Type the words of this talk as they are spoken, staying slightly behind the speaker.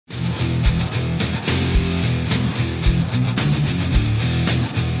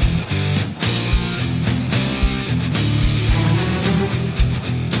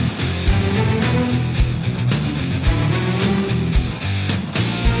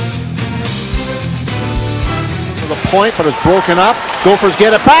point, but it's broken up. Gophers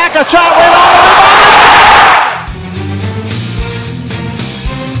get it back. A shot right on the rebound.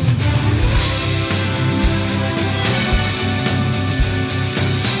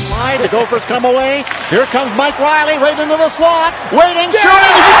 The Gophers come away. Here comes Mike Riley right into the slot. Waiting,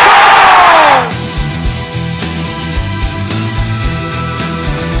 shooting. He scores!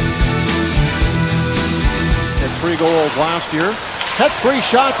 Had 3 goals last year. Had 3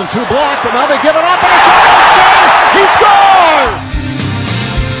 shots and 2 blocked, but now they give it up and a shot on save. He scores!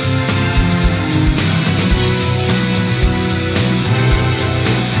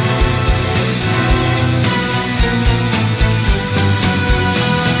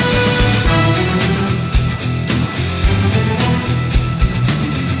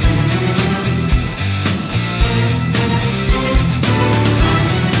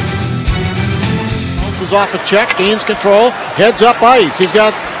 Off a check, gains control, heads up ice. He's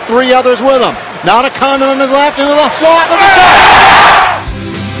got 3 others with him. Now to Condon on his left, into the slot, and the shot!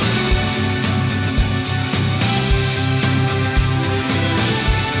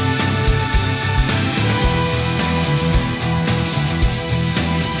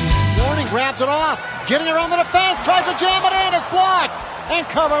 Warning grabs it off, getting around the defense, tries to jam it in, it's blocked, and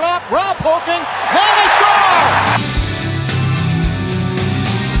covered up, Rob poking, now they score!